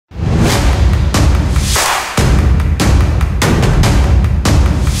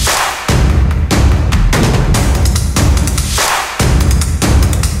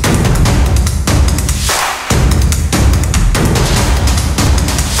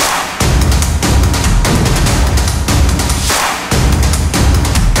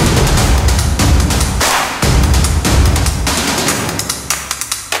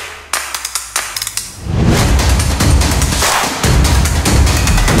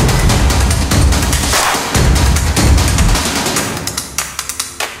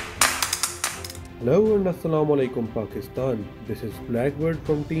Hello and Assalamu Alaikum Pakistan. This is Blackbird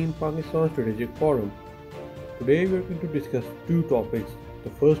from Team Pakistan Strategic Forum. Today we are going to discuss two topics. The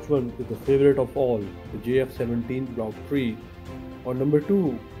first one is the favorite of all, the JF17 Block-3. On number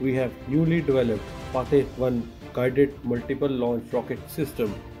 2, we have newly developed Fateh-1 guided multiple launch rocket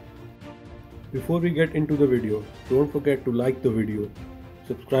system. Before we get into the video, don't forget to like the video,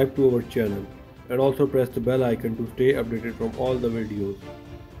 subscribe to our channel, and also press the bell icon to stay updated from all the videos.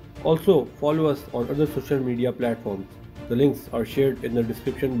 Also, follow us on other social media platforms. The links are shared in the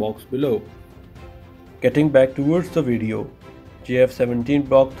description box below. Getting back towards the video, JF17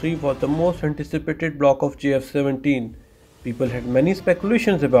 Block-3 was the most anticipated block of JF17. People had many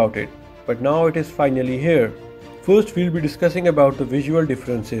speculations about it, but now it is finally here. First, we'll be discussing about the visual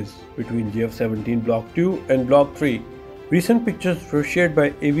differences between JF17 Block-2 and Block-3. Recent pictures were shared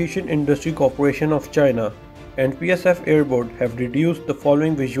by Aviation Industry Corporation of China and PSF Air Board have reduced the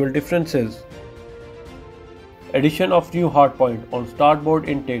following visual differences. Addition of new hardpoint on starboard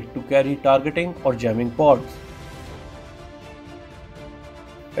intake to carry targeting or jamming pods.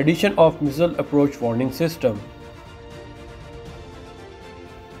 Addition of missile approach warning system.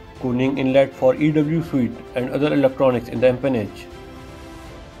 Cooling inlet for EW suite and other electronics in the empennage.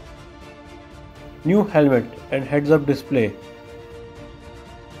 New helmet and heads-up display.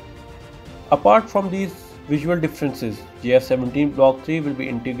 Apart from these visual differences, JF17 Block-3 will be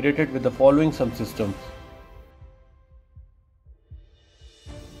integrated with the following subsystems.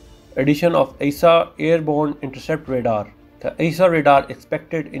 Addition of AESA Airborne Intercept radar. The AESA radar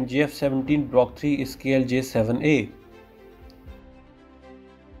expected in JF17 Block-3 is KLJ7A.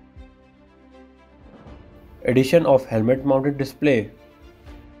 Addition of helmet mounted display.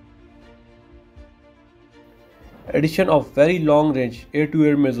 Addition of very long range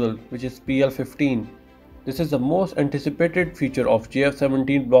air-to-air missile, which is PL-15. This is the most anticipated feature of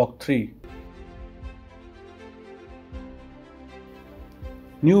JF17 Block-3.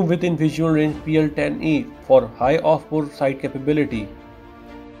 New within visual range PL-10E for high off-boresight capability.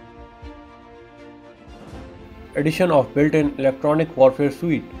 Addition of built-in electronic warfare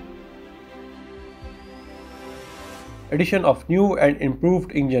suite. Addition of new and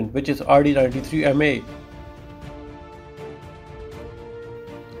improved engine, which is RD93MA.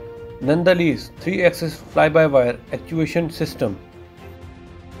 Nonetheless, 3-axis fly-by-wire actuation system.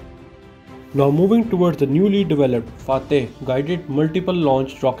 Now moving towards the newly developed Fateh guided multiple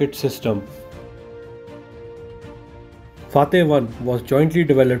launch rocket system. Fateh-1 was jointly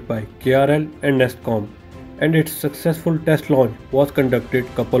developed by KRL and NESTCOM, and its successful test launch was conducted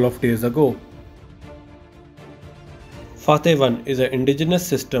a couple of days ago. Fateh-1 is an indigenous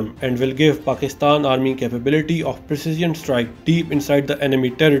system and will give Pakistan Army capability of precision strike deep inside the enemy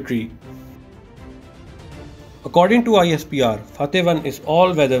territory. According to ISPR, Fateh-1 is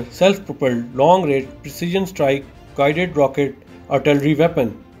all-weather, self-propelled, long-range precision strike guided rocket artillery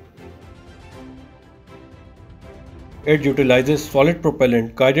weapon. It utilizes solid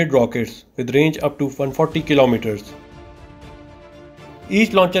propellant guided rockets with range up to 140 km.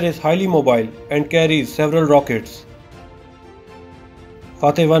 Each launcher is highly mobile and carries several rockets.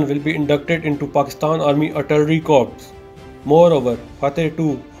 Fateh-1 will be inducted into Pakistan Army Artillery Corps. Moreover,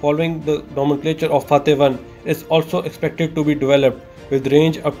 Fateh-2, following the nomenclature of Fateh-1, is also expected to be developed with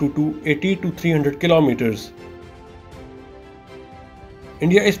range up to 280 to 300 km.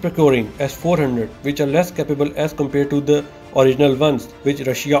 India is procuring S-400, which are less capable as compared to the original ones which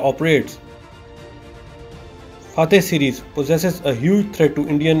Russia operates. Fateh series possesses a huge threat to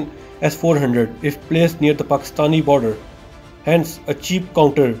Indian S-400 if placed near the Pakistani border. Hence a cheap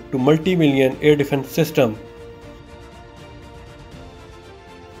counter to multi-million air defense system.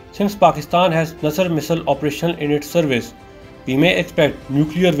 Since Pakistan has Nasr missile operational in its service, we may expect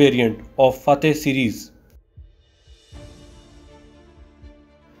nuclear variant of Fateh series.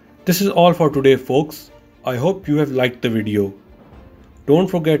 This is all for today folks. I hope you have liked the video. Don't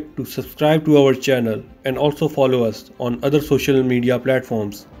forget to subscribe to our channel and also follow us on other social media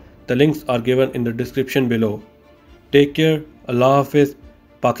platforms. The links are given in the description below. Take care. Allah Hafiz.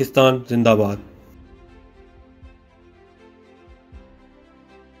 Pakistan Zindabad.